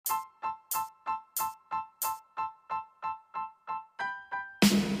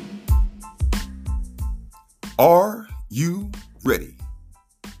Are you ready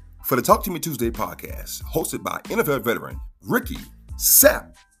for the Talk to Me Tuesday podcast, hosted by NFL veteran Ricky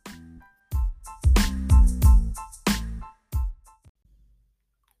Sapp?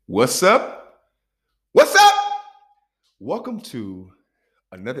 What's up? What's up? Welcome to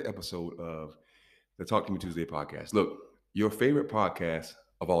another episode of the Talk to Me Tuesday podcast. Look, your favorite podcast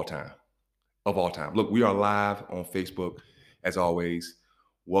of all time. Look, we are live on Facebook as always.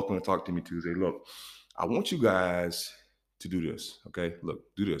 Welcome to Talk to Me Tuesday. Look, I want you guys to do this, okay? Look,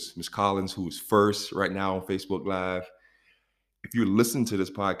 do this. Miss Collins, who is first right now on Facebook Live. If you're listening to this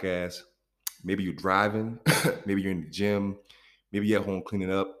podcast, maybe you're driving, maybe you're in the gym, maybe you're at home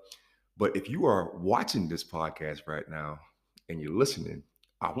cleaning up. But if you are watching this podcast right now and you're listening,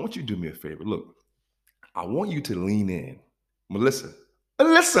 I want you to do me a favor. Look, I want you to lean in. Melissa,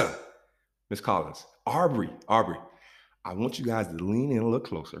 Miss Collins, Aubrey. I want you guys to lean in a little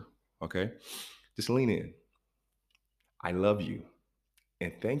closer, okay? Just lean in. I love you.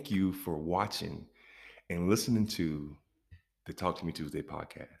 And thank you for watching and listening to the Talk to Me Tuesday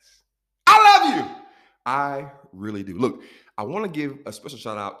podcast. I love you. I really do. Look, I want to give a special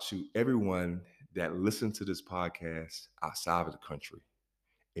shout out to everyone that listens to this podcast outside of the country.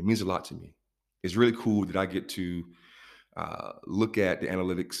 It means a lot to me. It's really cool that I get to look at the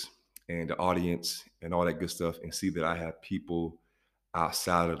analytics and the audience and all that good stuff and see that I have people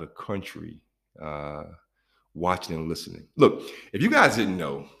outside of the country watching and listening. Look, if you guys didn't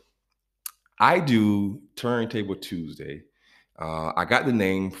know, I do Turntable Tuesday. I got the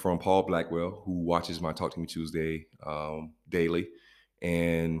name from Paul Blackwell, who watches my Talk to Me Tuesday daily.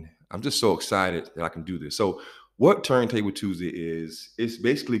 And I'm just so excited that I can do this. So what Turntable Tuesday is, it's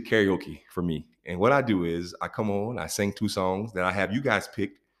basically karaoke for me. And what I do is I come on, I sing 2 songs that I have you guys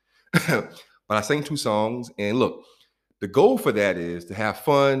picked. But I sing 2 songs. And look, the goal for that is to have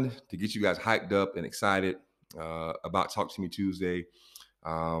fun, to get you guys hyped up and excited about Talk to Me Tuesday.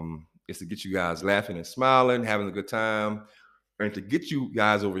 It's to get you guys laughing and smiling, having a good time, and to get you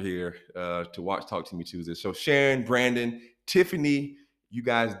guys over here to watch Talk to Me Tuesday. So Sharon, Brandon, Tiffany, you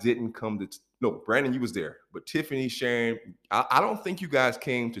guys didn't come to, no, Brandon, you was there. But Tiffany, Sharon, I don't think you guys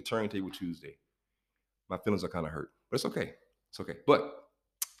came to Turntable Tuesday. My feelings are kind of hurt, but it's okay. It's okay. But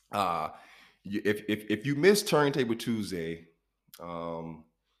if you missed Turntable Tuesday,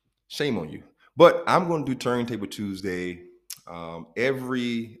 shame on you. But I'm going to do Turntable Tuesday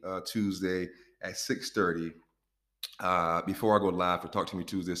every Tuesday at 6:30 before I go live for Talk to Me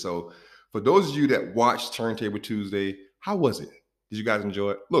Tuesday. So for those of you that watched Turntable Tuesday, how was it? Did you guys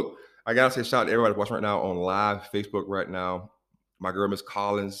enjoy it? Look, I gotta say shout out to everybody watching right now on live Facebook right now. My girl Miss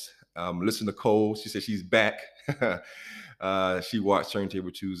Collins, listen to Cole. She said she's back. She watched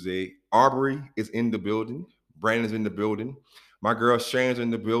Turntable Tuesday. Aubrey is in the building. Brandon's in the building. My girl Sharon's in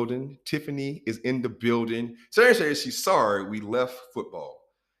the building. Tiffany is in the building. Sharon says she's sorry we left football.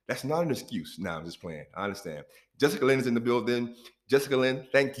 That's not an excuse. No, I'm just playing. I understand. Jessica Lynn is in the building. Jessica Lynn,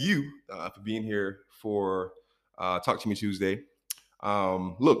 thank you for being here for Talk to Me Tuesday.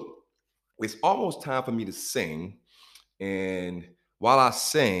 Look, it's almost time for me to sing. And while I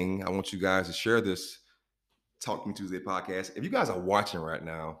sing, I want you guys to share this Talk to Me Tuesday podcast. If you guys are watching right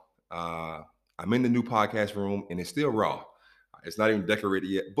now, I'm in the new podcast room and it's still raw. It's not even decorated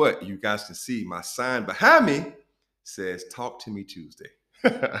yet, but you guys can see my sign behind me says Talk to Me Tuesday.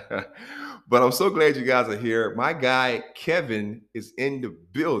 But I'm so glad you guys are here. My guy, Kevin, is in the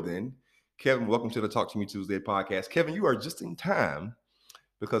building. Kevin, welcome to the Talk to Me Tuesday podcast. Kevin, you are just in time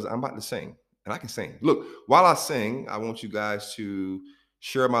because I'm about to sing and I can sing. Look, while I sing, I want you guys to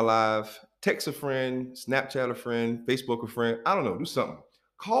share my live, text a friend, Snapchat a friend, Facebook a friend. I don't know, do something.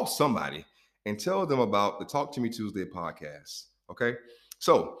 Call somebody and tell them about the Talk to Me Tuesday podcast. Okay.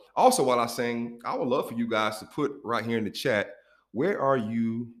 So also while I sing, I would love for you guys to put right here in the chat, where are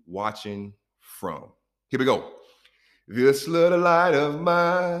you watching from? Here we go. This little light of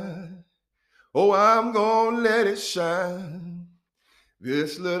mine, oh, I'm gonna let it shine.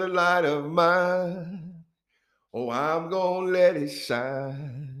 This little light of mine, oh, I'm gonna let it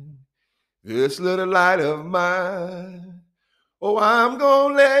shine. This little light of mine, oh, I'm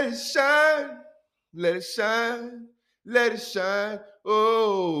gonna let it shine. Let it shine, let it shine.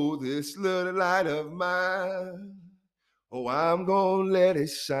 Oh, this little light of mine. Oh, I'm gonna let it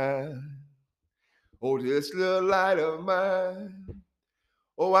shine. Oh, this little light of mine.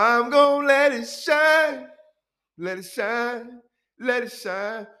 Oh, I'm gonna let it shine. Let it shine, let it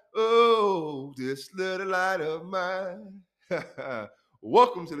shine. Oh, this little light of mine.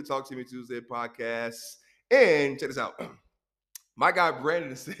 Welcome to the Talk to Me Tuesday podcast. And check this out. My guy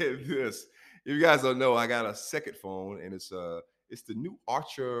Brandon said this. If you guys don't know, I got a second phone, and it's the new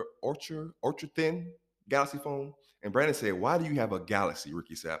Ultra Thin. Galaxy phone? And Brandon said, why do you have a Galaxy,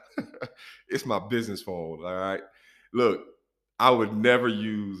 Ricky Sapp? It's my business phone, all right? Look, I would never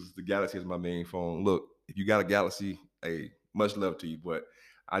use the Galaxy as my main phone. Look, if you got a Galaxy, hey, much love to you, but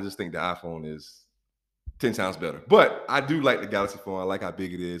I just think the iPhone is 10 times better. But I do like the Galaxy phone. I like how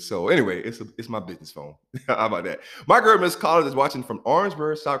big it is. So anyway, it's my business phone. How about that? My girl, Miss Collins, is watching from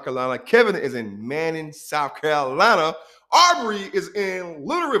Orangeburg, South Carolina. Kevin is in Manning, South Carolina. Aubrey is in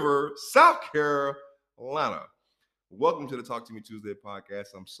Little River, South Carolina. Welcome to the Talk to Me Tuesday podcast.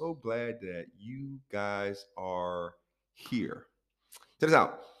 I'm so glad that you guys are here. Check this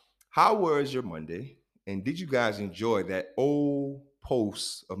out. How was your Monday? And did you guys enjoy that old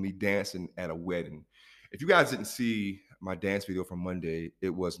post of me dancing at a wedding? If you guys didn't see my dance video from Monday,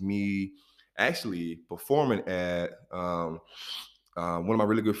 it was me actually performing at one of my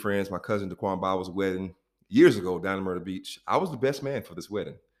really good friends, my cousin Daquan Bowers' wedding years ago down in Myrtle Beach. I was the best man for this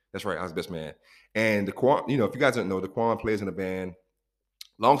wedding. That's right, I was the best man. And Daquan, if you guys don't know, Daquan plays in a band.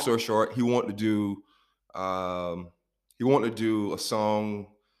 Long story short, he wanted to do a song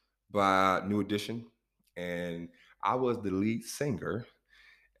by New Edition, and I was the lead singer.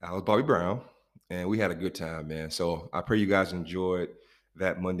 I was Bobby Brown, and we had a good time, man. So I pray you guys enjoyed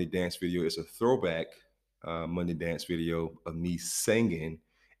that Monday dance video. It's a throwback Monday dance video of me singing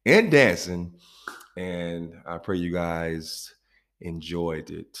and dancing, and I pray you guys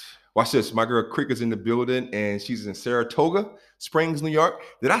enjoyed it. Watch this. My girl Crick is in the building, and she's in Saratoga Springs, New York.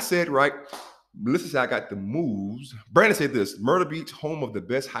 Did I say it right? Melissa said I got the moves. Brandon said this: Myrtle Beach, home of the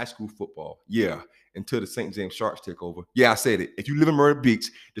best high school football. Yeah, until the St. James Sharks take over. Yeah, I said it. If you live in Myrtle Beach,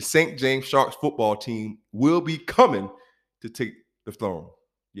 the St. James Sharks football team will be coming to take the throne.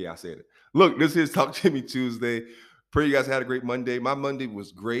 Yeah, I said it. Look, this is Talk to Me Tuesday. Pray you guys had a great Monday. My Monday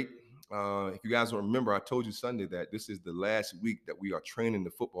was great. If you guys don't remember, I told you Sunday that this is the last week that we are training the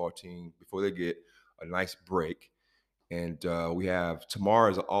football team before they get a nice break. And we have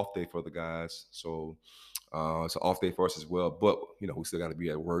tomorrow is an off day for the guys. So it's an off day for us as well. But, we still got to be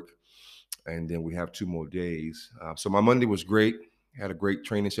at work. And then we have 2 more days. So my Monday was great. Had a great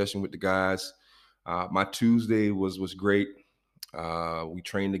training session with the guys. My Tuesday was great. We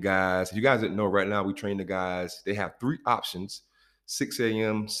trained the guys. If you guys didn't know, right now we train the guys. They have 3 options: 6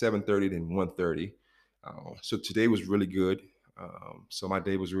 a.m., 7:30, and 1:30. So today was really good. So my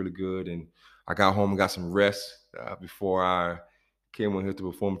day was really good, and I got home and got some rest before I came on here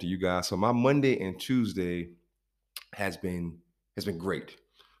to perform to you guys. So my Monday and Tuesday has been great.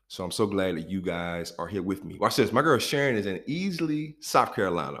 So I'm so glad that you guys are here with me. Watch this. My girl Sharon is in Easley, South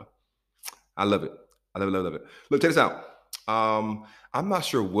Carolina. I love it. I love it, love it, love it. Look, check this out. I'm not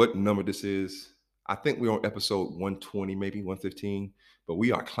sure what number this is. I think we're on episode 120, maybe 115, but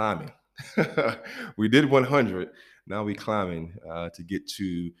we are climbing. We did 100. Now we're climbing to get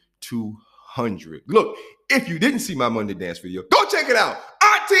to 200. Look, if you didn't see my Monday dance video, go check it out.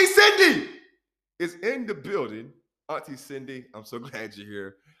 Auntie Cindy is in the building. Auntie Cindy, I'm so glad you're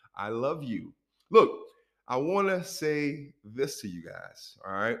here. I love you. Look, I want to say this to you guys,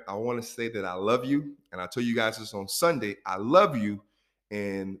 all right? I want to say that I love you, and I told you guys this on Sunday. I love you,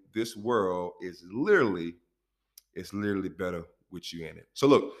 and this world is literally better with you in it. So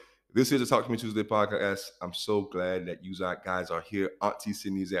look, this is the Talk to Me Tuesday podcast. I'm so glad that you guys are here. Auntie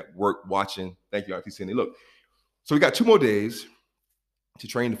Cindy's at work watching. Thank you, Auntie Cindy. Look, so we got 2 more days to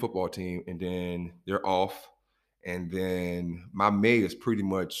train the football team, and then they're off. And then my May is pretty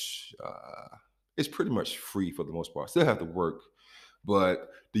much free for the most part. Still have to work,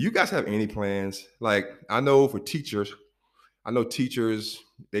 but do you guys have any plans? Like, I know teachers,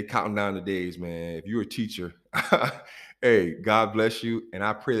 they counting down the days, man. If you're a teacher, hey, God bless you, and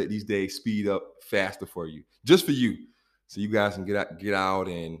I pray that these days speed up faster for you, just for you, so you guys can get out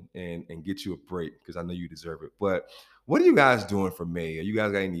and get you a break, because I know you deserve it. But what are you guys doing for May? Are you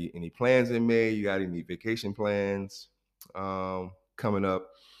guys got any plans in May? You got any vacation plans coming up?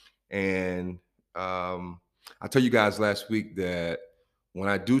 And I told you guys last week that when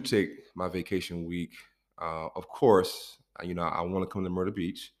I do take my vacation week, of course, I want to come to Myrtle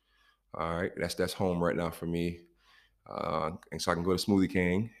Beach. All right, that's home right now for me, and so I can go to Smoothie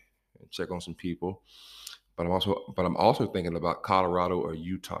King and check on some people. But I'm also thinking about Colorado or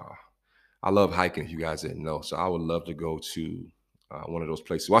Utah. I love hiking, if you guys didn't know. So I would love to go to one of those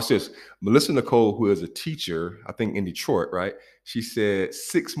places. Watch this. Melissa Nicole, who is a teacher, I think in Detroit, right? She said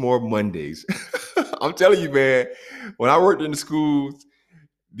 6 more Mondays. I'm telling you, man, when I worked in the schools,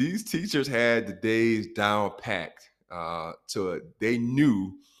 these teachers had the days down packed. So they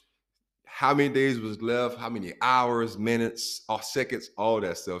knew how many days was left, how many hours, minutes, or seconds, all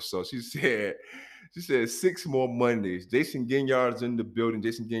that stuff. So she said She said 6 more Mondays. Jason Ginyard is in the building.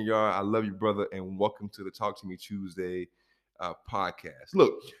 Jason Ginyard, I love you, brother, and welcome to the Talk to Me Tuesday podcast.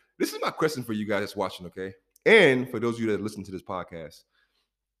 Look, this is my question for you guys that's watching, okay? And for those of you that listen to this podcast,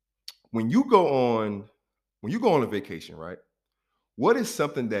 when you go on a vacation, right? What is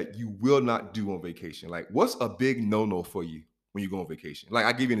something that you will not do on vacation? Like, what's a big no-no for you when you go on vacation? Like,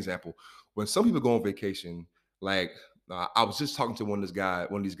 I'll give you an example. When some people go on vacation, like I was just talking to one of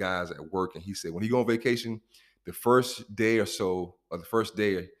these guys at work, and he said when he go on vacation, the first day or so, or the first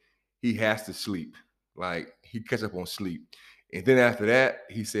day, he has to sleep. Like he catch up on sleep. And then after that,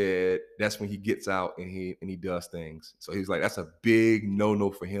 he said that's when he gets out and he does things. So he's like, that's a big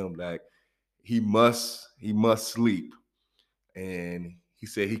no-no for him. Like he must sleep, and he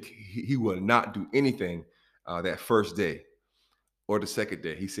said he will not do anything that first day or the second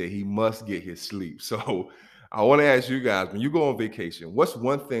day. He said he must get his sleep. So I want to ask you guys, when you go on vacation, what's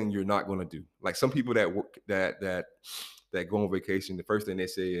one thing you're not going to do? Like some people that work that go on vacation, the first thing they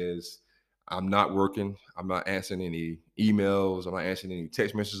say is, I'm not working. I'm not answering any emails. I'm not answering any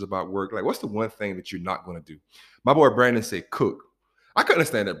text messages about work. Like, what's the one thing that you're not going to do? My boy Brandon said cook. I can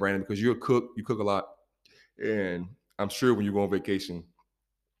understand that, Brandon, because you're a cook. You cook a lot. And I'm sure when you go on vacation,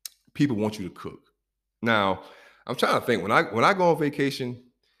 people want you to cook. Now, I'm trying to think. When I go on vacation,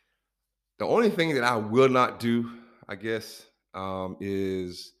 the only thing that I will not do, I guess,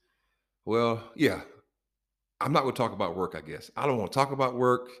 is, well, yeah, I'm not going to talk about work, I guess. I don't want to talk about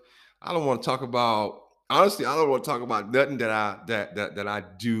work. I don't want to talk about, honestly, I don't want to talk about nothing that I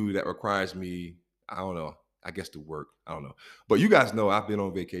do that requires me, I don't know, I guess to work. I don't know. But you guys know I've been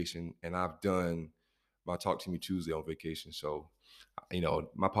on vacation and I've done my Talk to Me Tuesday on vacation. So,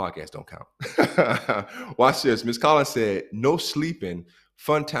 my podcast don't count. Watch this. Miss Collins said, no sleeping,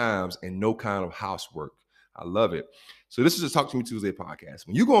 fun times, and no kind of housework. I love it. So this is a Talk to Me Tuesday podcast.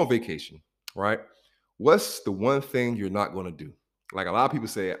 When you go on vacation, right? What's the one thing you're not going to do? Like a lot of people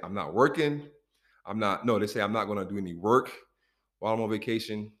say, I'm not working. They say I'm not going to do any work while I'm on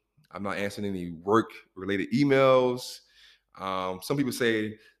vacation. I'm not answering any work related emails. Some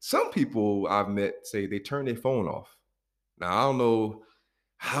people I've met say they turn their phone off. Now, I don't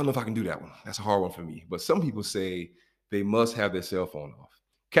know if I can do that one. That's a hard one for me. But some people say they must have their cell phone off.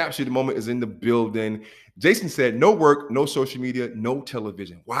 Capture the Moment is in the building. Jason said, no work, no social media, no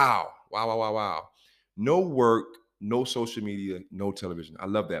television. Wow. No work, no social media, no television. I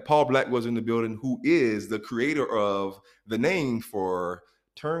love that. Paul Black was in the building, who is the creator of the name for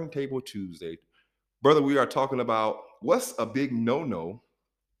Turntable Tuesday. Brother, we are talking about what's a big no-no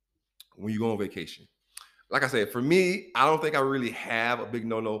when you go on vacation. Like I said, for me, I don't think I really have a big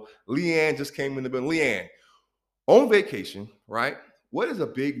no-no. Leanne just came in the building. Leanne, on vacation, right? What is a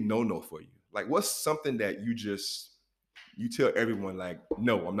big no-no for you? Like, what's something that you tell everyone, like,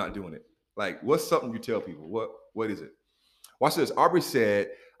 no, I'm not doing it? Like, what's something you tell people? What is it? Watch this. Aubrey said,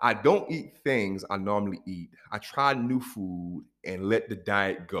 I don't eat things I normally eat. I try new food and let the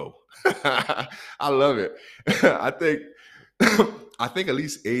diet go. I love it. I think at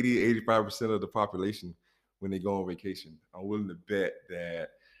least 80-85% of the population, when they go on vacation, I'm willing to bet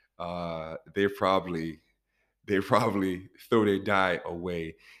that they probably throw their diet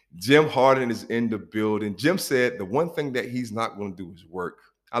away. Jim Harden is in the building. Jim said the one thing that he's not going to do is work.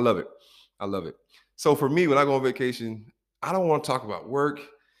 I love it. So for me, when I go on vacation, I don't want to talk about work.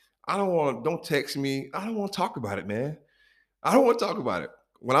 Don't text me. I don't want to talk about it, man. I don't want to talk about it.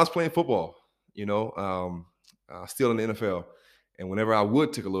 When I was playing football, still in the NFL, and whenever I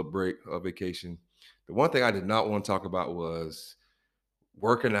would take a little break or vacation, the one thing I did not want to talk about was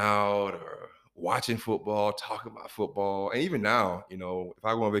working out or watching football, talking about football. And even now, if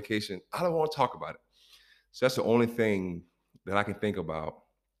I go on vacation, I don't want to talk about it. So that's the only thing that I can think about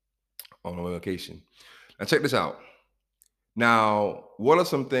on a vacation. Now check this out. Now, what are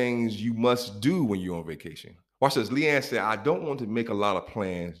some things you must do when you're on vacation? Watch this. Leanne said, I don't want to make a lot of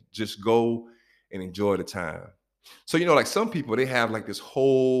plans. Just go and enjoy the time. So, like some people, they have like this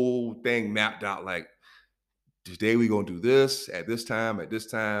whole thing mapped out. Like, today we're going to do this at this time.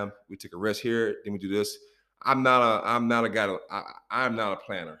 We take a rest here. Then we do this. I'm not a guy. I'm not a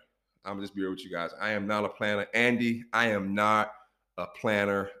planner. I'm gonna just be real with you guys. I am not a planner. Andy, I am not a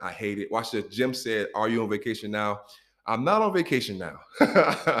planner. I hate it. Watch this. Jim said, are you on vacation now? I'm not on vacation now.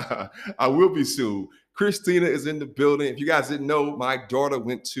 I will be soon. Christina is in the building. If you guys didn't know, my daughter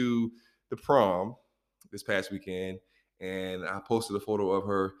went to the prom this past weekend, and I posted a photo of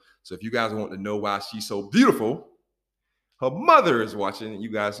her. So if you guys want to know why she's so beautiful, her mother is watching, and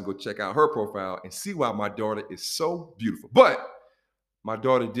you guys can go check out her profile and see why my daughter is so beautiful. But my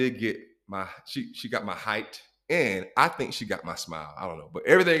daughter did get she got my height And I think she got my smile. I don't know. But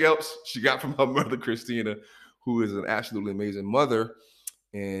everything else she got from her mother, Christina, who is an absolutely amazing mother.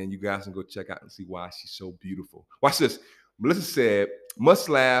 And you guys can go check out and see why she's so beautiful. Watch this. Melissa said, must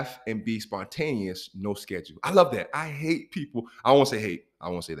laugh and be spontaneous, no schedule. I love that. I hate people. I won't say hate. I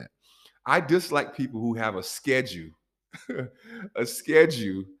won't say that. I dislike people who have a schedule, a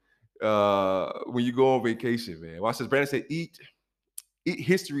schedule when you go on vacation, man. Watch this. Brandon said, eat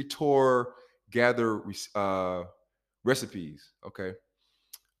history tour, gather recipes. Okay.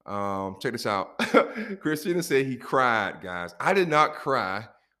 Check this out. Christina said he cried, guys. I did not cry,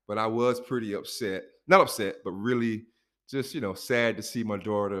 but I was pretty upset. Not upset, but really just, sad to see my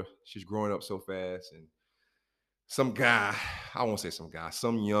daughter. She's growing up so fast. And some guy, I won't say some guy,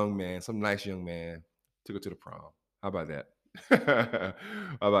 some young man, some nice young man took her to the prom. How about that? How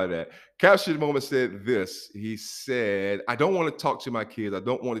about that? Captured Moment said this. He said, I don't want to talk to my kids. I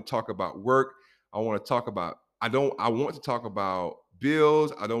don't want to talk about work. I want to talk about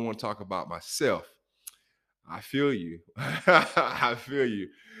bills. I don't want to talk about myself. I feel you. I feel you.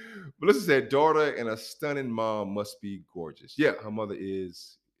 Melissa said, daughter and a stunning mom must be gorgeous. Yeah, her mother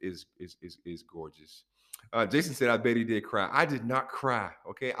is gorgeous. Jason said, I bet he did cry. I did not cry.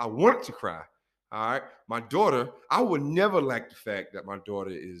 Okay. I wanted to cry. All right. My daughter, I would never like the fact that my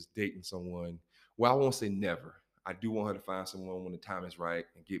daughter is dating someone. Well, I won't say never. I do want her to find someone when the time is right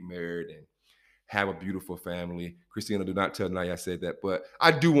and get married and have a beautiful family. Christina, do not tell Naya I said that, but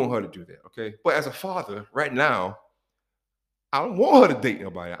I do want her to do that. Okay. But as a father, right now, I don't want her to date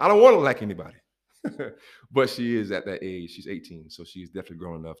nobody. I don't want to like anybody. But she is at that age. She's 18, so she's definitely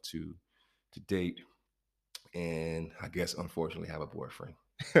grown enough to date and I guess unfortunately have a boyfriend.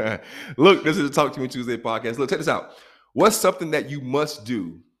 Look, this is the Talk to Me Tuesday podcast. Look, check this out. What's something that you must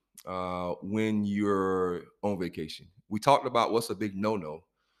do when you're on vacation? We talked about what's a big no-no.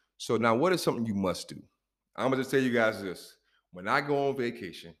 So now what is something you must do? I'm gonna just tell you guys this. When I go on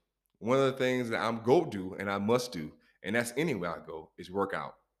vacation, one of the things that I'm go do and I must do, and that's anywhere I go, is work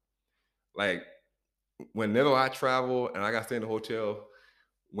out. Like whenever I travel and I got to stay in the hotel,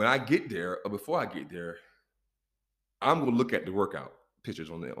 when I get there or before I get there, I'm gonna look at the workout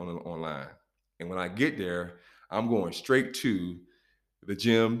pictures online, and when I get there, I'm going straight to the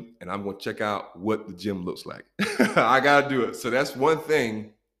gym, and I'm gonna check out what the gym looks like. I gotta do it. So that's one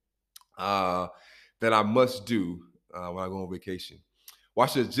thing that I must do when I go on vacation.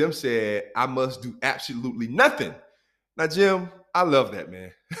 Watch this. Jim said I must do absolutely nothing. Now, Jim, I love that,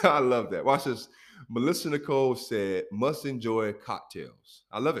 man. I love that. Watch this. Melissa Nicole said, must enjoy cocktails.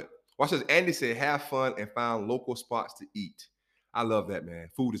 I love it. Watch this. Andy said, have fun and find local spots to eat. I love that, man.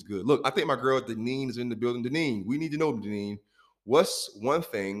 Food is good. Look, I think my girl Deneen is in the building. Deneen, we need to know, Deneen, what's one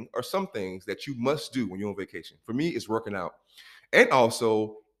thing or some things that you must do when you're on vacation? For me, it's working out and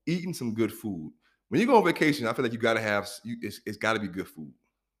also eating some good food. When you go on vacation, I feel like you got to have, it's got to be good food,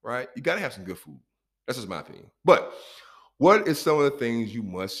 right? You got to have some good food. That's just my opinion. But what is some of the things you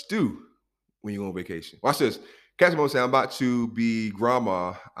must do when you go on vacation? Watch this. Catch me saying, I'm about to be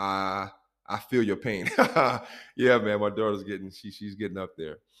grandma. I feel your pain. Yeah, man. My daughter's she's getting up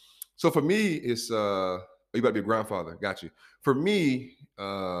there. So for me, it's you about to be a grandfather. Got you. For me,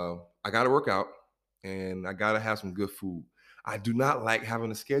 I gotta work out and I gotta have some good food. I do not like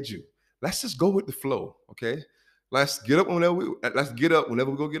having a schedule. Let's just go with the flow, okay? Let's get up whenever we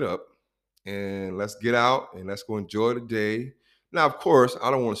go get up and let's get out and let's go enjoy the day. Now, of course,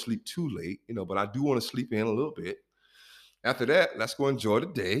 I don't want to sleep too late, but I do want to sleep in a little bit. After that, let's go enjoy the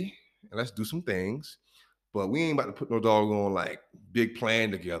day and let's do some things. But we ain't about to put no doggone like big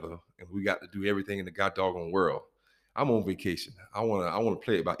plan together and we got to do everything in the god doggone world. I'm on vacation. I wanna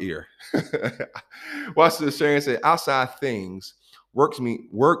play it by ear. Watch this. Sharon said, outside things work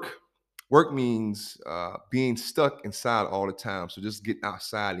means being stuck inside all the time. So just get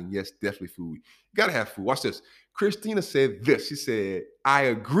outside and yes, definitely food. You gotta have food. Watch this. Christina said this. She said, I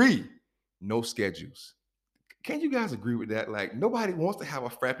agree. No schedules. Can you guys agree with that? Like nobody wants to have a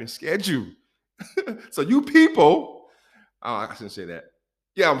frapping schedule. So you people, oh, I shouldn't say that.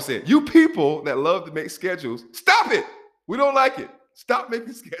 Yeah, I'm saying you people that love to make schedules, stop it. We don't like it. Stop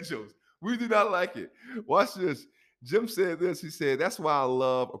making schedules. We do not like it. Watch this. Jim said this. He said, that's why I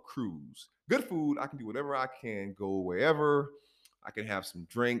love a cruise. Good food. I can do whatever I can, go wherever. I can have some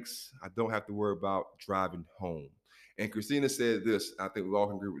drinks. I don't have to worry about driving home. And Christina said this. I think we all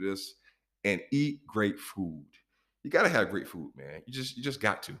can agree with this. And eat great food. You got to have great food, man. You just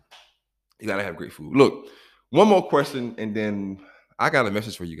got to. You got to have great food. Look, one more question, and then I got a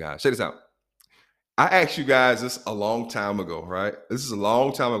message for you guys. Check this out. I asked you guys this a long time ago, right? This is a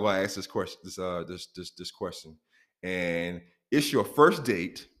long time ago. I asked this question, this question, and it's your first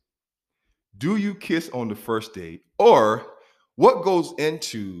date. Do you kiss on the first date? Or what goes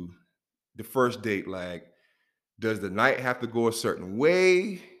into the first date? Like, does the night have to go a certain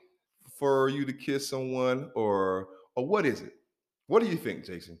way for you to kiss someone, or what is it? What do you think,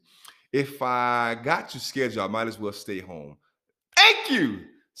 Jason? If I got you scheduled, I might as well stay home. Thank you.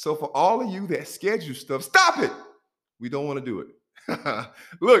 So for all of you that schedule stuff, stop it. We don't want to do it.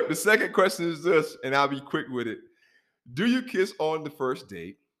 Look, the second question is this, and I'll be quick with it. Do you kiss on the first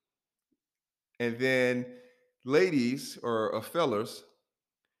date? And then, ladies or fellas,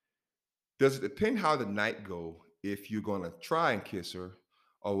 does it depend how the night go if you're gonna try and kiss her,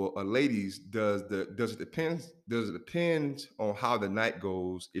 or ladies, does it depend on how the night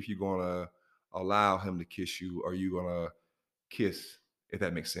goes if you're gonna allow him to kiss you, or you gonna kiss, if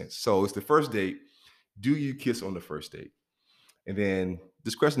that makes sense. So it's the first date. Do you kiss on the first date? And then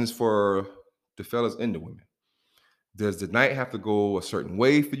this question is for the fellas and the women. Does the night have to go a certain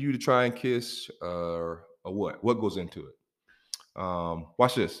way for you to try and kiss, or what? What goes into it?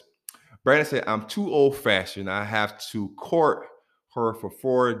 Watch this. Brandon said, I'm too old fashioned. I have to court her for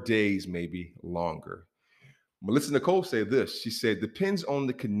 4 days, maybe longer. Melissa Nicole said this. She said, depends on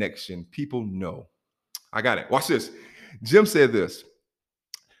the connection. People know. I got it. Watch this. Jim said this.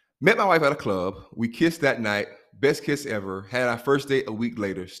 Met my wife at a club. We kissed that night. Best kiss ever. Had our first date a week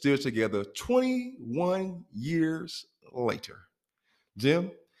later. Still together 21 years later.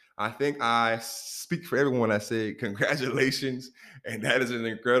 Jim, I think I speak for everyone when I say congratulations. And that is an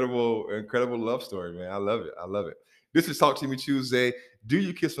incredible, incredible love story, man. I love it. I love it. This is Talk to Me Tuesday. Do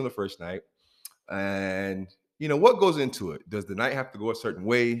you kiss on the first night? And what goes into it? Does the night have to go a certain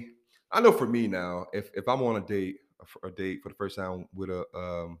way? I know for me now, if I'm on a date for the first time with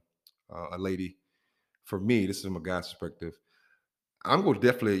a lady, for me, this is from a guy's perspective. I'm gonna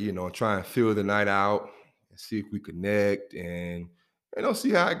definitely, try and fill the night out and see if we connect and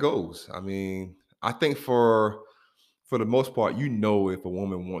see how it goes. I mean, I think for the most part, if a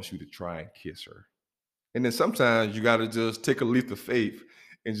woman wants you to try and kiss her. And then sometimes you gotta just take a leap of faith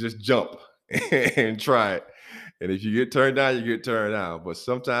and just jump and try it. And if you get turned down, you get turned down. But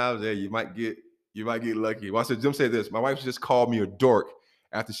sometimes, yeah, you might get lucky. Watch it. Jim said this. My wife just called me a dork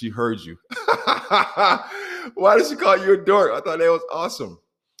after she heard you. Why did she call you a dork? I thought that was awesome.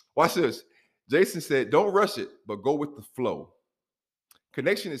 Watch this. Jason said, don't rush it, but go with the flow.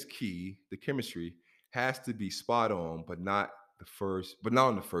 Connection is key. The chemistry has to be spot on, but not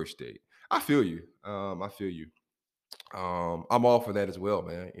on the first date. I feel you. I feel you. I'm all for that as well,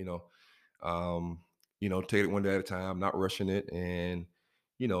 man. Take it one day at a time, not rushing it, and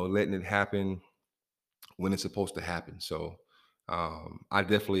letting it happen when it's supposed to happen. So I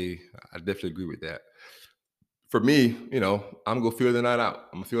definitely agree with that. For me, I'm gonna feel the night out.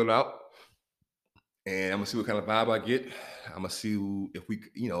 I'm gonna feel it out, and I'm gonna see what kind of vibe I get. I'm gonna see if we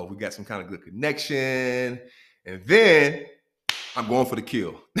got some kind of good connection, and then I'm going for the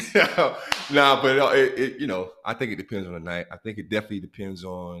kill. Nah, but I think it depends on the night. I think it definitely depends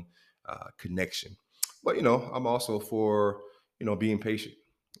on connection. But I'm also for being patient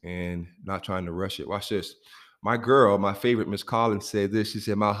and not trying to rush it. Watch this. My girl, my favorite, Miss Collins, said this. She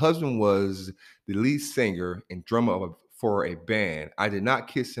said, "My husband was the lead singer and drummer for a band. I did not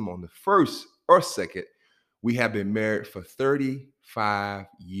kiss him on the first or second. We have been married for 35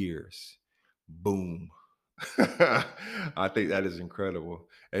 years." Boom. I think that is incredible.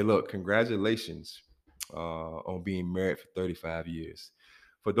 Hey, look, congratulations on being married for 35 years.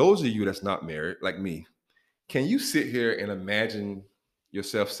 For those of you that's not married, like me, can you sit here and imagine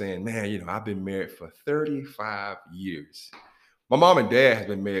yourself saying, man, I've been married for 35 years? My mom and dad have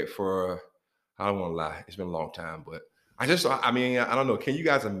been married for, I don't want to lie, it's been a long time, but I don't know. Can you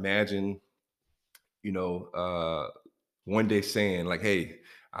guys imagine, you know, uh, one day saying like, "Hey,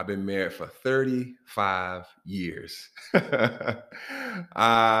 I've been married for 35 years."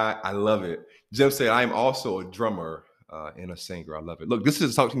 I love it. Jim said, "I am also a drummer and a singer. I love it." Look, this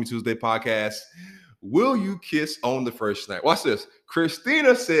is Talk to Me Tuesday podcast. Will you kiss on the first night? Watch this.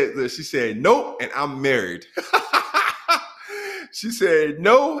 Christina said this. She said, "Nope, and I'm married." She said,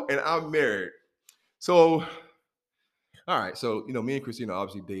 "No, and I'm married." So, all right. So, me and Christina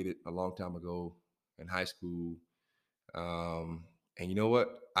obviously dated a long time ago in high school. And you know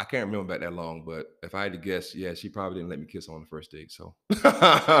what? I can't remember back that long, but if I had to guess, yeah, she probably didn't let me kiss her on the first date. So,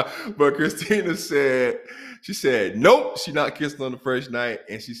 but Christina said, she said, nope, she's not kissing on the first night.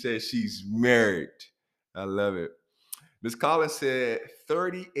 And she said she's married. I love it. Miss Collins said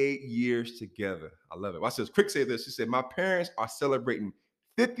 38 years together. I love it. Watch this. Quick said this. She said, my parents are celebrating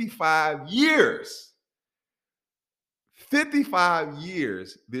 55 years. 55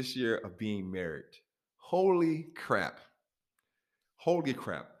 years this year of being married. Holy crap. Holy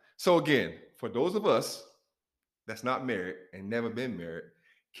crap. So again, for those of us that's not married and never been married,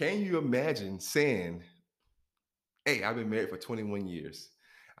 can you imagine saying, hey, I've been married for 21 years.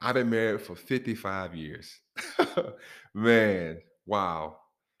 I've been married for 55 years. Man, wow.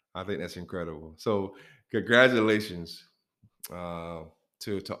 I think that's incredible. So congratulations uh,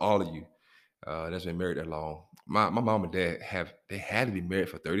 to all of you that's been married that long. My mom and dad they had to be married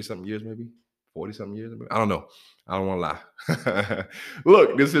for 30 something years, maybe 40 something years. I don't know. I don't want to lie.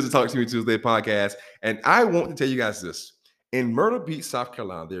 Look, this is the Talk to Me Tuesday podcast, and I want to tell you guys this. In Myrtle Beach, South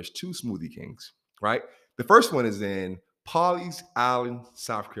Carolina, there's two Smoothie Kings, right? The first one is in Pawleys Island,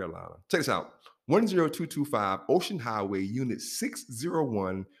 South Carolina. Check this out. 10225 Ocean Highway, Unit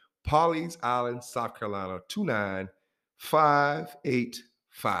 601, Pawleys Island, South Carolina,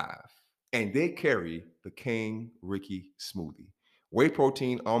 29585. And they carry the King Ricky smoothie. Whey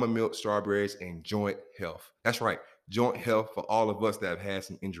protein, almond milk, strawberries, and joint health. That's right, joint health for all of us that have had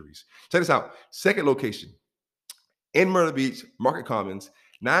some injuries. Check this out. Second location in Myrtle Beach, Market Commons,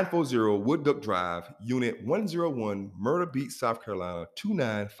 940 Wood Duck Drive, Unit 101, Myrtle Beach, South Carolina,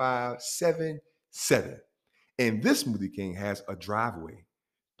 29577. And this Smoothie King has a driveway.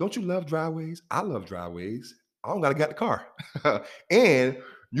 Don't you love driveways? I love driveways. I don't gotta get the car. And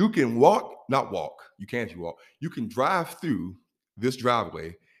you can not walk. You can if you walk. You can drive through this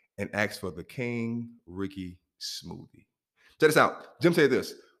driveway and ask for the King Ricky smoothie. Check this out. Jim said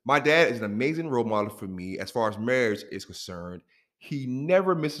this. My dad is an amazing role model for me as far as marriage is concerned. He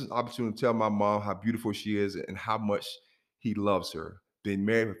never misses an opportunity to tell my mom how beautiful she is and how much he loves her. Been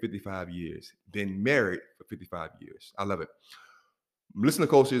married for 55 years. Been married for 55 years. I love it. Listen to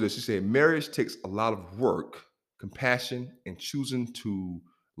Coach that she said, marriage takes a lot of work, compassion, and choosing to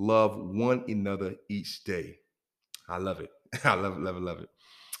love one another each day. I love it. I love it, love it, love it.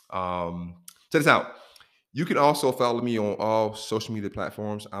 Check this out. You can also follow me on all social media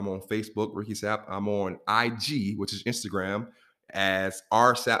platforms. I'm on Facebook, Ricky Sapp. I'm on IG, which is Instagram, as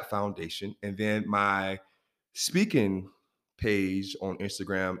R Sapp Foundation. And then my speaking page on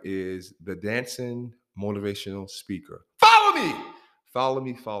Instagram is the Dancing Motivational Speaker. Follow me. Follow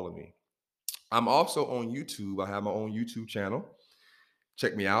me, follow me. I'm also on YouTube. I have my own YouTube channel.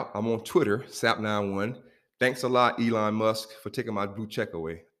 Check me out. I'm on Twitter, Sap91. Thanks a lot, Elon Musk, for taking my blue check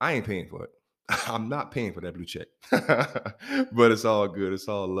away. I ain't paying for it. I'm not paying for that blue check. But it's all good. It's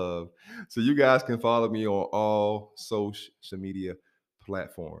all love. So you guys can follow me on all social media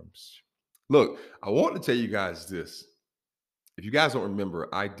platforms. Look, I want to tell you guys this. If you guys don't remember,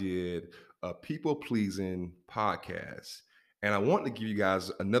 I did a people pleasing podcast, and I want to give you guys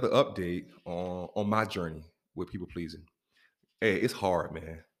another update on my journey with people pleasing. Hey, it's hard,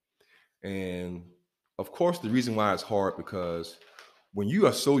 man. And of course, the reason why it's hard because when you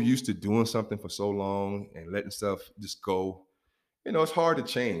are so used to doing something for so long and letting stuff just go, it's hard to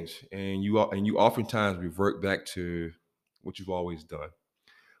change, and you oftentimes revert back to what you've always done.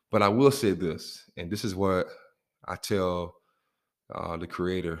 But I will say this, and this is what I tell the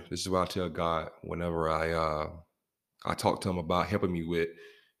Creator. This is what I tell God whenever I talk to Him about helping me with,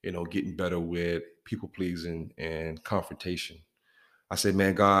 getting better with people pleasing and confrontation. I say,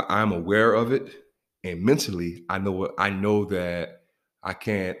 man, God, I'm aware of it, and mentally, I know that I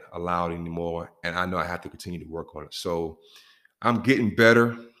can't allow it anymore, and I know I have to continue to work on it. So I'm getting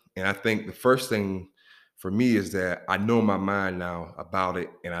better, and I think the first thing for me is that I know my mind now about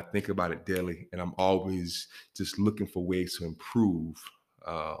it, and I think about it daily, and I'm always just looking for ways to improve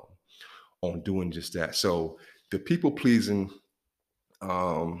uh, on doing just that. So the people pleasing,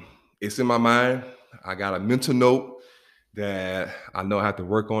 it's in my mind. I got a mental note that I know I have to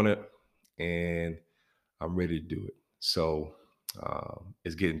work on it, and I'm ready to do it. So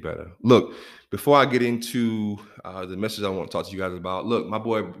it's getting better. Look, before I get into the message I want to talk to you guys about, look, my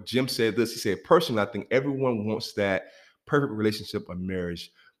boy Jim said this. He said, personally, I think everyone wants that perfect relationship or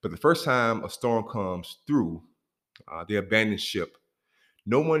marriage, but the first time a storm comes through, they abandon ship.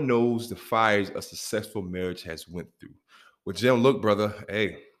 No one knows the fires a successful marriage has went through. Well, Jim, look, brother,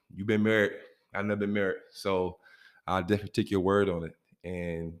 hey, you've been married. I've never been married. So I'll definitely take your word on it.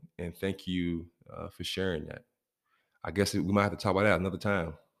 And thank you for sharing that. I guess we might have to talk about that another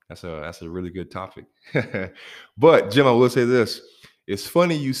time. That's a really good topic. But Jim, I will say this. It's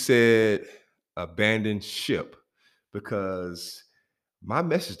funny you said abandon ship because my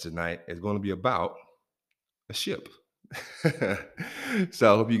message tonight is going to be about a ship.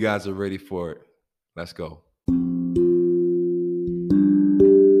 So I hope you guys are ready for it. Let's go.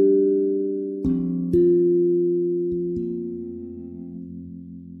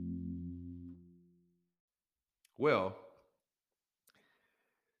 Well,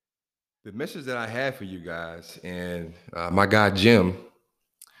 the message that I have for you guys and my guy Jim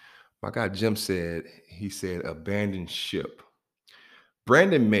My guy Jim said, he said, abandon ship.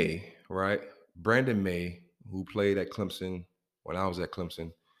 Brandon May, right? Brandon May, who played at Clemson when I was at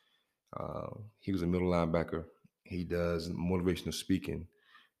Clemson, he was a middle linebacker. He does motivational speaking.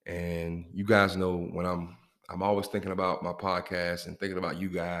 And you guys know when I'm always thinking about my podcast and thinking about you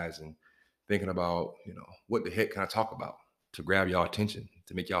guys and thinking about, what the heck can I talk about to grab y'all attention,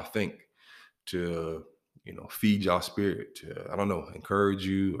 to make y'all think, to, feed y'all spirit, to, I don't know, encourage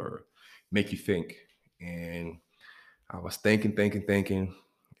you or make you think. And I was thinking,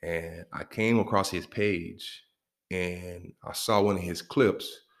 and I came across his page and I saw one of his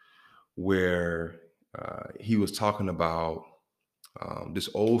clips where he was talking about this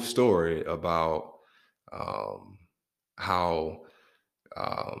old story about um, how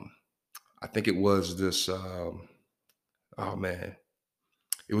I think it was this. Oh man,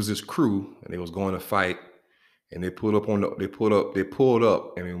 it was this crew, and they was going to fight, and they pulled up, and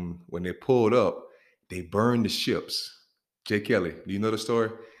when they pulled up, they burned the ships. Jay Kelly, do you know the story?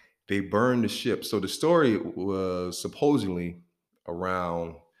 They burned the ship. So the story was supposedly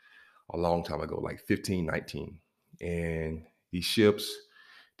around a long time ago, like 1519, and these ships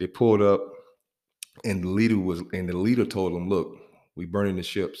they pulled up, and the leader told them, "Look, we burning the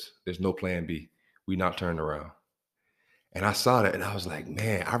ships. There's no plan B. We not turning around." And I saw that, and I was like,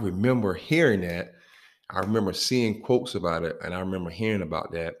 "Man, I remember hearing that. I remember seeing quotes about it, and I remember hearing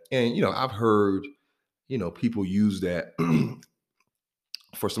about that. And I've heard people use that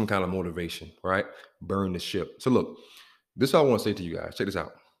for some kind of motivation, right? Burn the ship. So look, this is what I want to say to you guys. Check this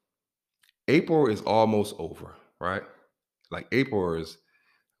out. April is almost over, right? Like April is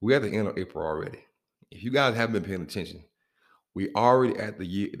we're at the end of April already. If you guys haven't been paying attention, we already at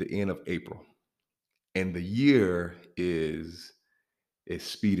the end of April, and the year is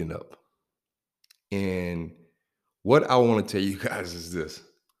speeding up. And what I want to tell you guys is this: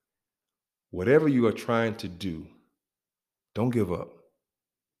 whatever you are trying to do, don't give up.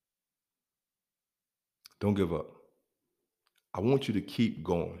 Don't give up. I want you to keep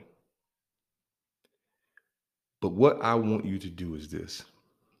going. But what I want you to do is this: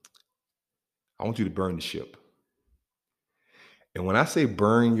 I want you to burn the ship. And when I say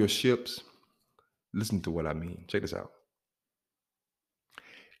burn your ships, listen to what I mean. Check this out.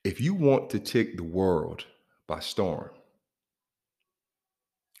 If you want to take the world by storm,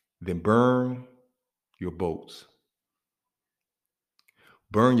 then burn your boats.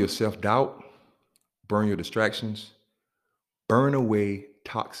 Burn your self doubt, burn your distractions, burn away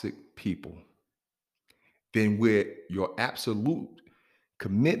toxic people. Then, with your absolute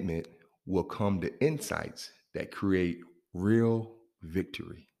commitment, will come the insights that create real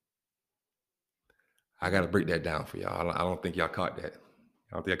victory. I got to break that down for y'all. I don't think y'all caught that.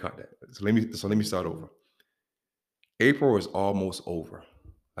 I don't think I caught that. So let me start over. April is almost over.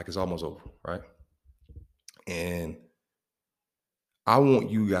 Like it's almost over, right? And I want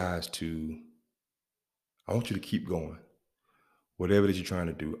you guys to, I want you to keep going. Whatever it is you're trying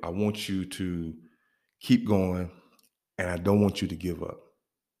to do, I want you to keep going, and I don't want you to give up.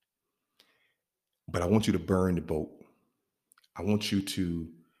 But I want you to burn the boat. I want you to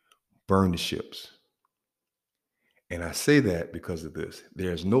burn the ships. And I say that because of this.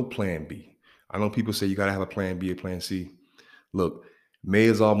 There's no plan B. I know people say you got to have a plan B, a plan C. Look, May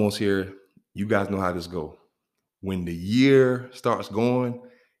is almost here. You guys know how this go. When the year starts going,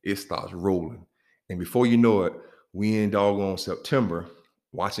 it starts rolling. And before you know it, we in doggone September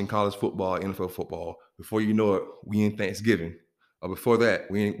watching college football, NFL football. Before you know it, we in Thanksgiving. Or before that,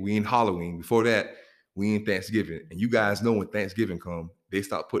 we in Halloween. Before that, we in Thanksgiving. And you guys know when Thanksgiving come, they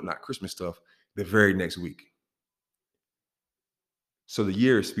start putting out Christmas stuff the very next week. So the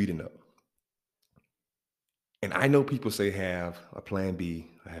year is speeding up. And I know people say have a plan B,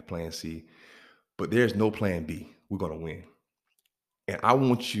 I have plan C, but there's no plan B. We're going to win. And I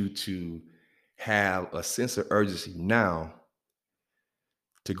want you to have a sense of urgency now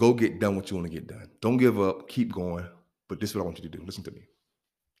to go get done what you want to get done. Don't give up, keep going. But this is what I want you to do. Listen to me.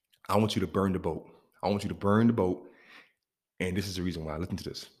 I want you to burn the boat. I want you to burn the boat. And this is the reason why. Listen to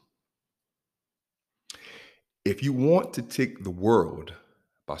this. If you want to take the world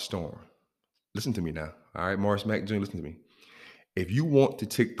by storm, listen to me now. All right, Morris Mack Jr., listen to me. If you want to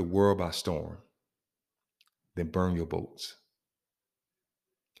take the world by storm, then burn your boats.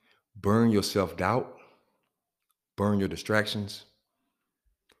 Burn your self doubt. Burn your distractions.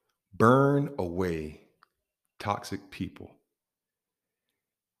 Burn away toxic people.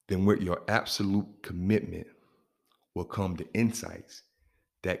 Then, with your absolute commitment, will come the insights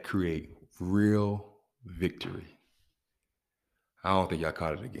that create real victory. I don't think y'all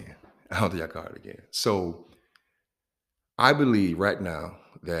caught it again. So, I believe right now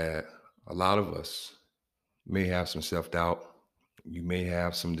that a lot of us may have some self-doubt. You may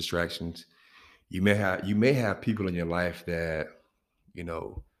have some distractions. You may have people in your life that, you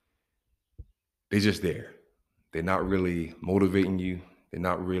know, they're just there. They're not really motivating you. They're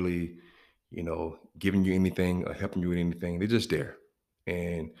not really, giving you anything or helping you with anything. They're just there.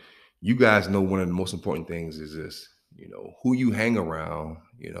 And you guys know one of the most important things is this, who you hang around,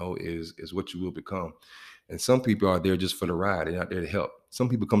 is what you will become. And some people are there just for the ride. They're not there to help. Some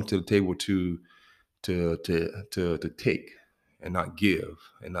people come to the table to take and not give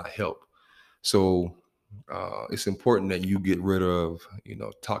and not help. So it's important that you get rid of,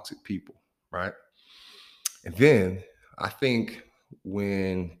 toxic people, right? And then I think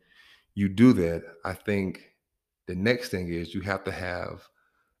when you do that, I think the next thing is you have to have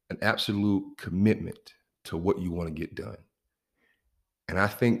an absolute commitment to what you want to get done. And I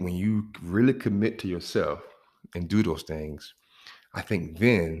think when you really commit to yourself and do those things, I think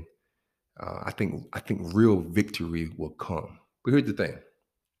then I think real victory will come. But here's the thing: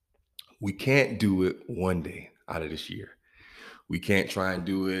 we can't do it one day out of this year. We can't try and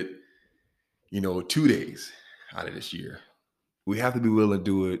do it, 2 days out of this year. We have to be willing to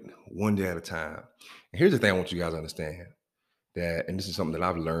do it one day at a time. And here's the thing I want you guys to understand that, and this is something that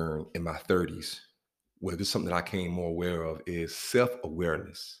I've learned in my 30s, where this is something that I came more aware of, is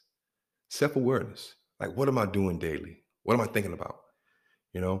self-awareness. Self-awareness. Like, what am I doing daily? What am I thinking about?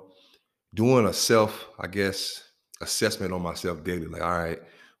 You know, doing a self, I guess, assessment on myself daily. Like, all right,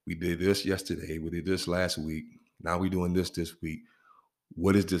 we did this yesterday, we did this last week. Now we're doing this week.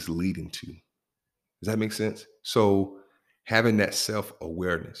 What is this leading to? Does that make sense? So having that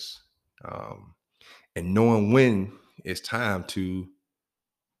self-awareness, um, and knowing when it's time to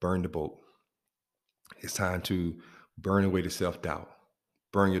burn the boat. It's time to burn away the self-doubt,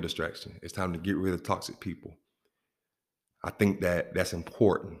 burn your distraction. It's time to get rid of toxic people. I think that that's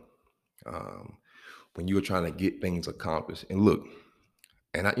important, um, when you are trying to get things accomplished. And look,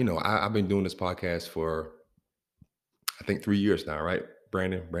 and I've been doing this podcast for I think 3 years now, right?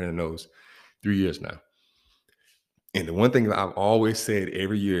 Brandon knows, 3 years now. And the one thing that I've always said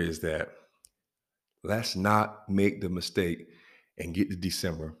every year is that let's not make the mistake and get to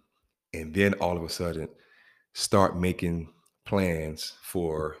December and then all of a sudden start making plans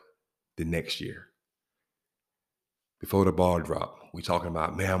for the next year before the ball drop. We talking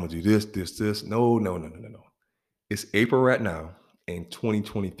about, man, I'm gonna do this, this, this. No, no, no, no, no, no. It's April right now in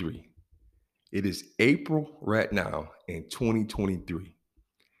 2023. It is April right now in 2023.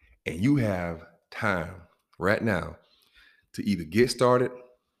 And you have time right now to either get started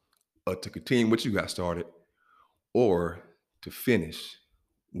or to continue what you got started or to finish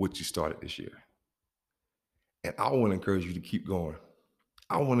what you started this year. And I want to encourage you to keep going.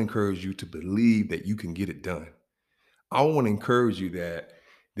 I want to encourage you to believe that you can get it done. I want to encourage you that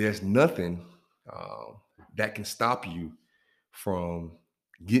there's nothing um, that can stop you from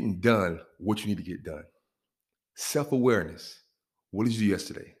getting done what you need to get done. Self awareness. What did you do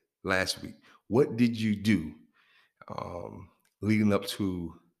yesterday, last week? What did you do um, leading up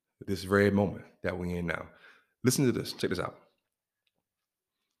to this very moment that we're in now? Listen to this. Check this out.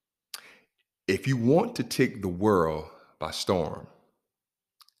 If you want to take the world by storm,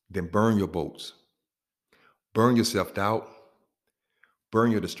 then burn your boats, burn your self doubt,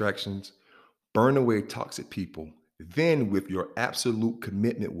 burn your distractions, burn away toxic people. Then, with your absolute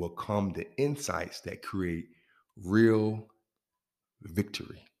commitment, will come the insights that create real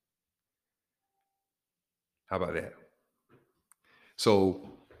victory. How about that? So,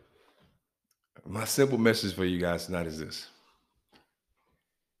 my simple message for you guys tonight is this: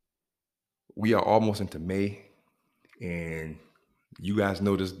 we are almost into May, and you guys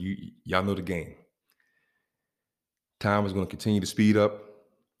know this. Y'all know the game. Time is going to continue to speed up,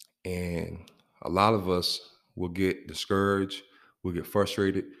 and a lot of us will get discouraged, we'll get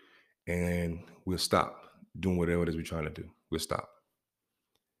frustrated, and we'll stop doing whatever it is we're trying to do. We'll stop.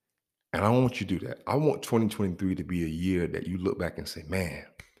 And I don't want you to do that. I want 2023 to be a year that you look back and say, man,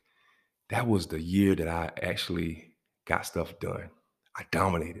 that was the year that I actually got stuff done. I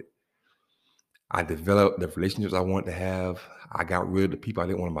dominated. I developed the relationships I wanted to have. I got rid of the people I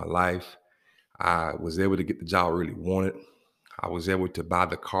didn't want in my life. I was able to get the job I really wanted. I was able to buy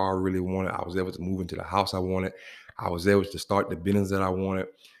the car I really wanted. I was able to move into the house I wanted. I was able to start the business that I wanted.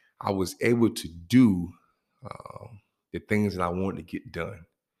 I was able to do the things that I wanted to get done.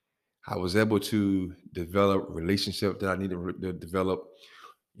 I was able to develop relationships that I needed to develop,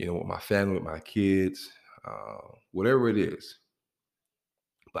 with my family, with my kids, whatever it is.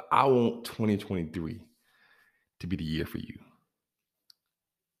 But I want 2023 to be the year for you.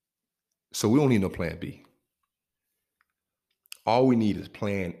 So we don't need no plan B. All we need is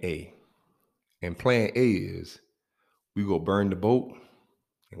plan A. And plan A is we go burn the boat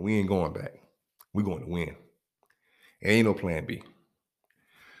and we ain't going back. We going to win. Ain't no plan B.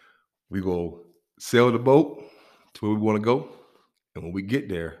 We go sail the boat to where we want to go. And when we get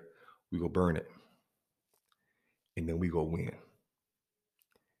there, we go burn it. And then we go win.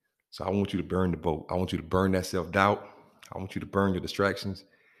 So I want you to burn the boat. I want you to burn that self-doubt. I want you to burn your distractions.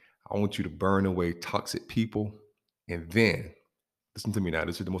 I want you to burn away toxic people. And then, listen to me now,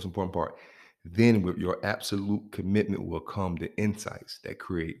 this is the most important part. Then with your absolute commitment will come the insights that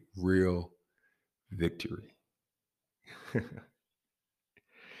create real victory.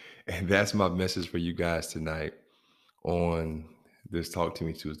 And that's my message for you guys tonight on this Talk to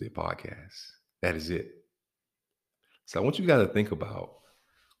Me Tuesday podcast. That is it. So I want you guys to think about,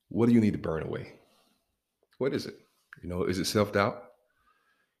 what do you need to burn away? What is it? Is it self-doubt?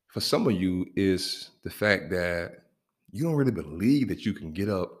 For some of you, is the fact that you don't really believe that you can get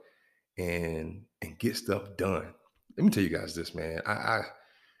up and get stuff done. Let me tell you guys this, man.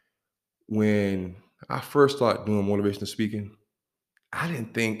 When I first started doing motivational speaking, I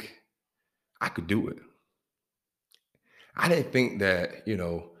didn't think I could do it. I didn't think that,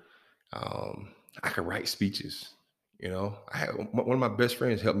 I could write speeches. I had one of my best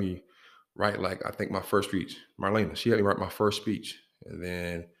friends helped me write, like, I think my first speech. Marlena, she helped me write my first speech. And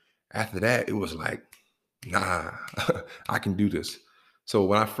then after that, it was like, nah, I can do this. So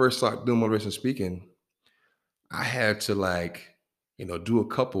when I first started doing motivational speaking, I had to do a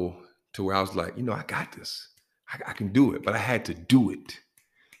couple to where I was like, I got this. I can do it, but I had to do it.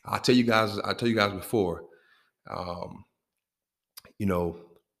 I tell you guys before, um, you know,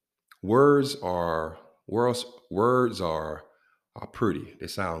 words are pretty. They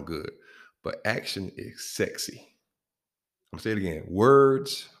sound good, but action is sexy. I'm gonna say it again.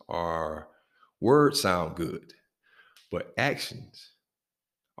 Words sound good, but actions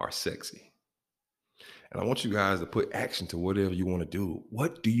are sexy. And I want you guys to put action to whatever you want to do.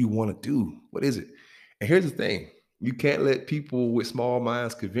 What do you want to do? What is it? And here's the thing. You can't let people with small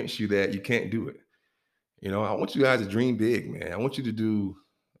minds convince you that you can't do it. I want you guys to dream big, man. I want you to do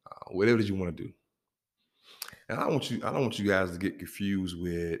whatever it is you want to do. And I don't want you guys to get confused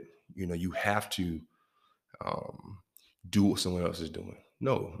with, you have to um, do what someone else is doing.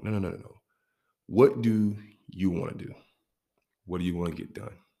 No, no, no, no, no, no. What do you want to do? What do you want to get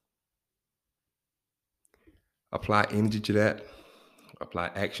done? Apply energy to that,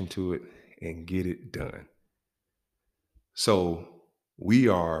 apply action to it, and get it done. So we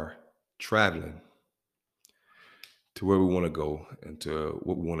are traveling to where we want to go and to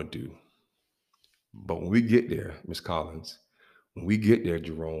what we want to do. But when we get there, Miss Collins, when we get there,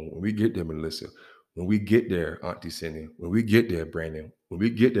 Jerome, when we get there, Melissa, when we get there, Auntie Cindy, when we get there, Brandon, when we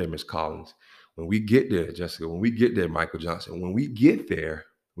get there, Miss Collins, when we get there, Jessica, when we get there, Michael Johnson, when we get there,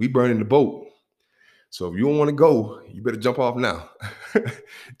 we burning the boat. So if you don't want to go, you better jump off now.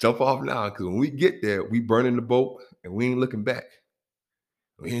 Jump off now, because when we get there, we burning the boat and we ain't looking back.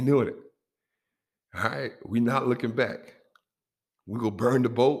 We ain't doing it. All right, we not looking back. We go burn the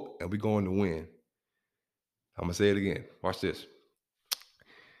boat and we going to win. I'm gonna say it again. Watch this.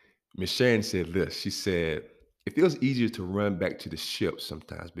 Miss Sharon said this. She said, it feels easier to run back to the ship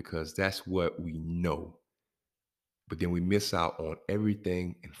sometimes because that's what we know. But then we miss out on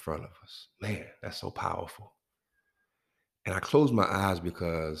everything in front of us. Man, that's so powerful. And I close my eyes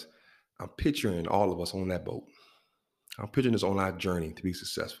because I'm picturing all of us on that boat. I'm picturing us on our journey to be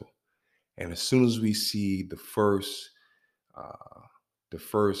successful. And as soon as we see uh, the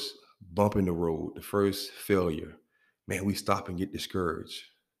first bump in the road, the first failure, man, we stop and get discouraged.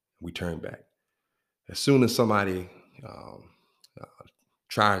 We turn back. As soon as somebody um, uh,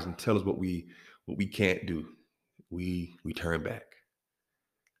 tries and tells us what we can't do, we turn back.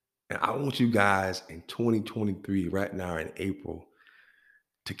 And I want you guys in 2023, right now in April,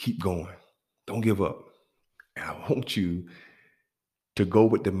 to keep going. Don't give up. And I want you to go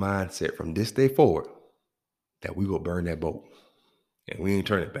with the mindset from this day forward that we will burn that boat and we ain't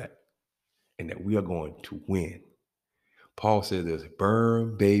turning back, and that we are going to win. Paul said this: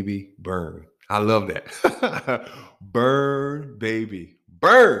 burn, baby, burn. I love that. Burn, baby,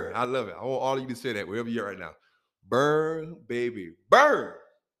 burn. I love it. I want all of you to say that wherever you're right now. Burn, baby, burn.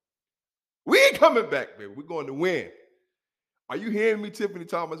 We ain't coming back, baby. We're going to win. Are you hearing me, Tiffany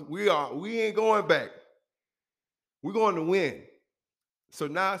Thomas? We ain't going back. We're going to win. So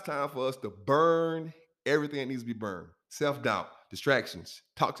now it's time for us to burn everything that needs to be burned. Self-doubt, distractions,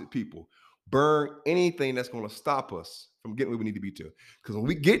 toxic people. Burn anything that's going to stop us from getting where we need to be to. Because when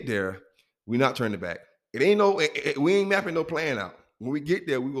we get there, we're not turning back. We ain't mapping no plan out. When we get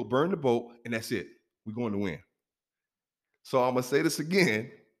there, we will burn the boat, and that's it. We're going to win. So I'm going to say this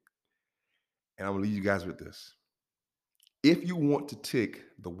again, and I'm going to leave you guys with this. If you want to take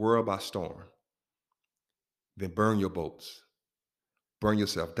the world by storm, then burn your boats, burn your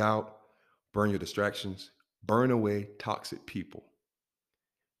self doubt, burn your distractions, burn away toxic people.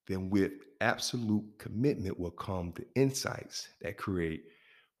 Then, with absolute commitment, will come the insights that create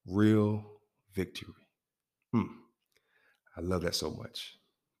real victory. Hmm. I love that so much.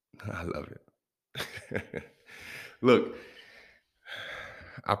 I love it. Look,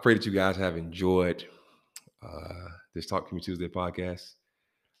 I pray that you guys have enjoyed this Talk to Me Tuesday podcast.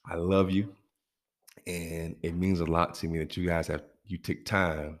 I love you, and it means a lot to me that you take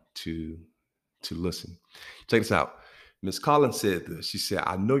time to listen. Check this out. Miss Collins said this. She said,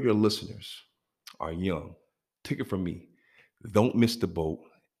 "I know your listeners are young. Take it from me. Don't miss the boat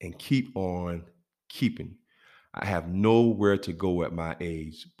and keep on keeping. I have nowhere to go at my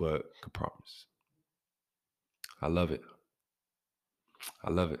age, but can promise." I love it. I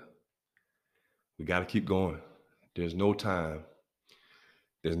love it. We got to keep going. There's no time.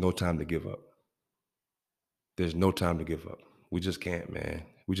 There's no time to give up. There's no time to give up. We just can't, man.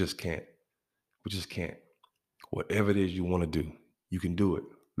 We just can't. We just can't. Whatever it is you want to do, you can do it.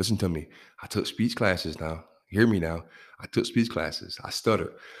 Listen to me. I took speech classes now. Hear me now. I took speech classes. I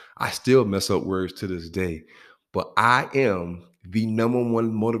stutter. I still mess up words to this day, but I am the number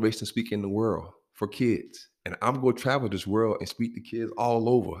one motivational speaker in the world for kids. And I'm going to travel this world and speak to kids all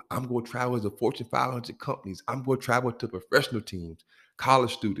over. I'm going to travel to Fortune 500 companies. I'm going to travel to professional teams,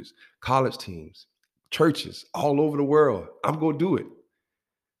 college students, college teams, churches all over the world. I'm going to do it.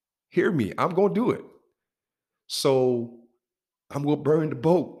 Hear me. I'm going to do it. So I'm going to burn the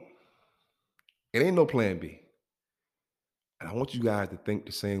boat. It ain't no plan B. And I want you guys to think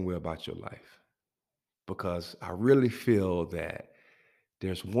the same way about your life, because I really feel that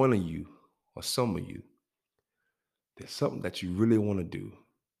there's one of you or some of you, there's something that you really want to do,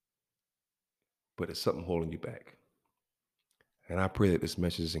 but it's something holding you back. And I pray that this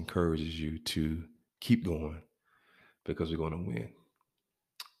message encourages you to keep going, because we're going to win.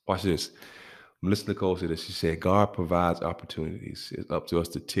 Watch this. Melissa Nicole said this. She said, "God provides opportunities. It's up to us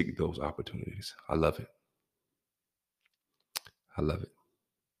to take those opportunities." I love it. I love it.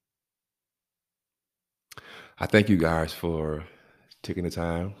 I thank you guys for taking the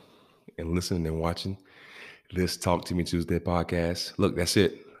time and listening and watching this Talk to Me Tuesday podcast. Look, that's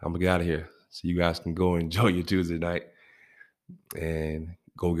it. I'm going to get out of here so you guys can go enjoy your Tuesday night and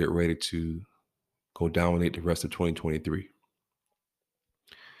go get ready to go dominate the rest of 2023.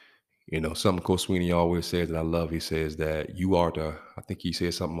 You know, something Coach Sweeney always says that I love. He says that I think he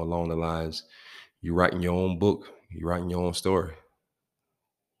said something along the lines, you're writing your own book, you're writing your own story.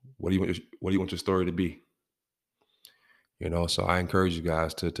 What do you want your story to be? You know, so I encourage you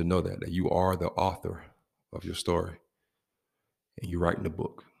guys to know that you are the author of your story and you're writing the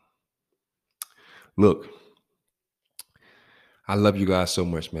book. Look, I love you guys so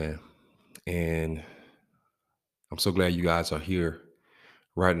much, man. And I'm so glad you guys are here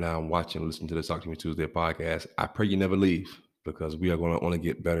right now watching, listening to the Talk to Me Tuesday podcast. I pray you never leave, because we are going to only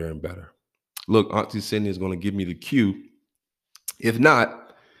get better and better. Look, Auntie Cindy is going to give me the cue. If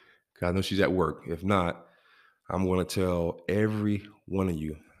not, because I know she's at work. If not, I'm going to tell every one of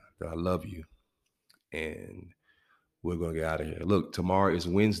you that I love you, and we're going to get out of here. Look, tomorrow is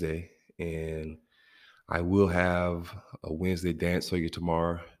Wednesday, and I will have a Wednesday dance for you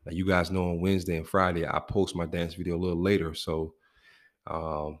tomorrow. Now, you guys know on Wednesday and Friday, I post my dance video a little later, so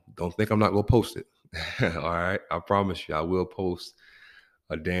don't think I'm not going to post it. All right. I promise you, I will post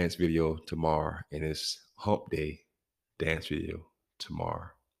a dance video tomorrow, and it's Hump Day dance video tomorrow.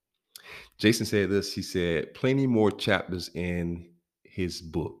 Jason said this. He said, "Plenty more chapters in his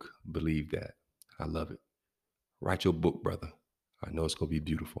book. Believe that." I love it. Write your book, brother. I know it's going to be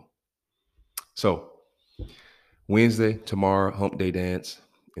beautiful. So Wednesday, tomorrow, Hump Day dance.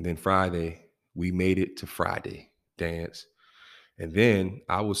 And then Friday, we made it to Friday dance. And then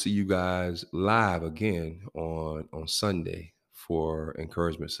I will see you guys live again on Sunday for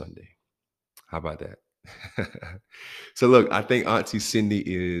Encouragement Sunday. How about that? So look, I think Auntie Cindy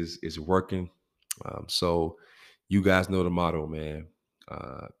is working. So you guys know the motto, man.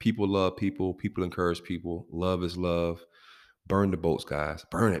 People love people. People encourage people. Love is love. Burn the boats, guys.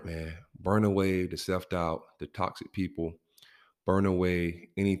 Burn it, man. Burn away the self-doubt, the toxic people. Burn away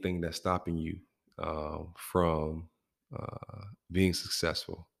anything that's stopping you from being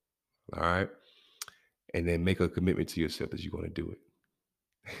successful. All right. And then make a commitment to yourself that you're going to do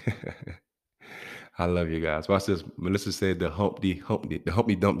it. I love you guys. Watch this. Melissa said the Humpty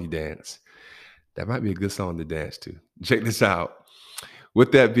Dumpty dance. That might be a good song to dance to. Check this out.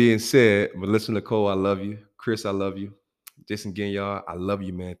 With that being said, Melissa Nicole, I love you. Chris, I love you. Jason again, y'all. I love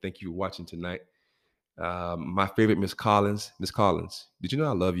you, man. Thank you for watching tonight. My favorite, Miss Collins. Miss Collins, did you know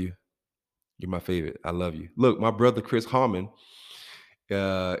I love you? You're my favorite. I love you. Look, my brother Chris Harmon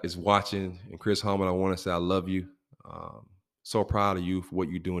is watching, and Chris Harmon, I want to say I love you. Um, so proud of you for what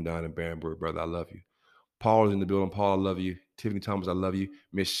you're doing down in Barrenburg, brother. I love you. Paul is in the building. Paul, I love you. Tiffany Thomas, I love you.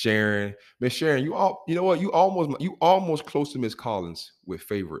 Miss Sharon, you know what? You almost close to Miss Collins with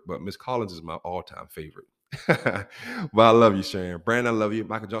favorite, but Miss Collins is my all-time favorite. But I love you, Sharon. Brandon, I love you.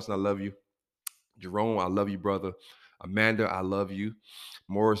 Michael Johnson, I love you. Jerome, I love you, brother. Amanda, I love you.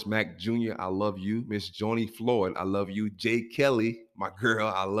 Morris Mack Jr., I love you. Miss Joni Floyd, I love you. Jay Kelly, my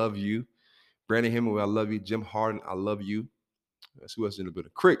girl, I love you. Brandon Hemingway, I love you. Jim Harden, I love you. That's who else in the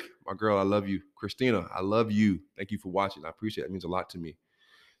building. Crick, my girl, I love you. Christina, I love you. Thank you for watching. I appreciate it. It means a lot to me.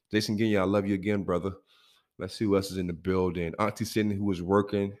 Jason Ginya, I love you again, brother. Let's see who else is in the building. Auntie Cindy, who was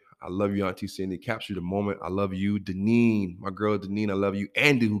working. I love you, Auntie Cindy. Capture the moment. I love you. Deneen, my girl Deneen, I love you.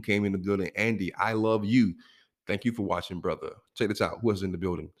 Andy, who came in the building. Andy, I love you. Thank you for watching, brother. Check this out. Who else is in the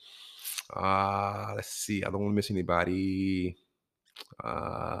building? Let's see. I don't want to miss anybody.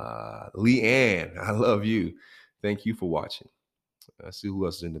 Leanne, I love you. Thank you for watching. Let's see who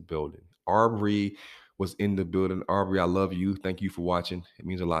else is in the building. Arbery was in the building. Arbery, I love you. Thank you for watching. It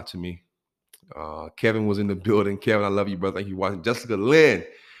means a lot to me. Kevin was in the building. Kevin, I love you, brother. Thank you for watching. Jessica Lynn,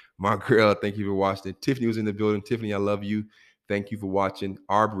 my girl, thank you for watching. Tiffany was in the building. Tiffany, I love you. Thank you for watching.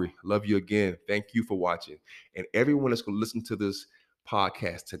 Arbery, love you again. Thank you for watching. And everyone that's going to listen to this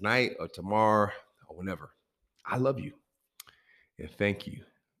podcast tonight or tomorrow or whenever, I love you. And thank you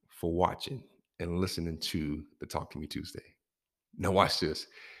for watching and listening to the Talk to Me Tuesday. Now watch this.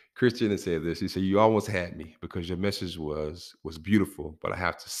 Christian said this. He said, "You almost had me because your message was beautiful, but I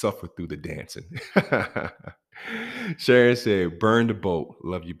have to suffer through the dancing." Sharon said, "Burn the boat.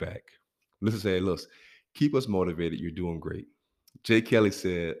 Love you back." Listen said, "Look, keep us motivated. You're doing great." Jay Kelly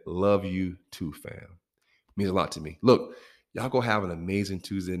said, "Love you too, fam." Means a lot to me. Look, y'all go have an amazing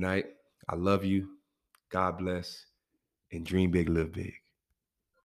Tuesday night. I love you. God bless and dream big, live big.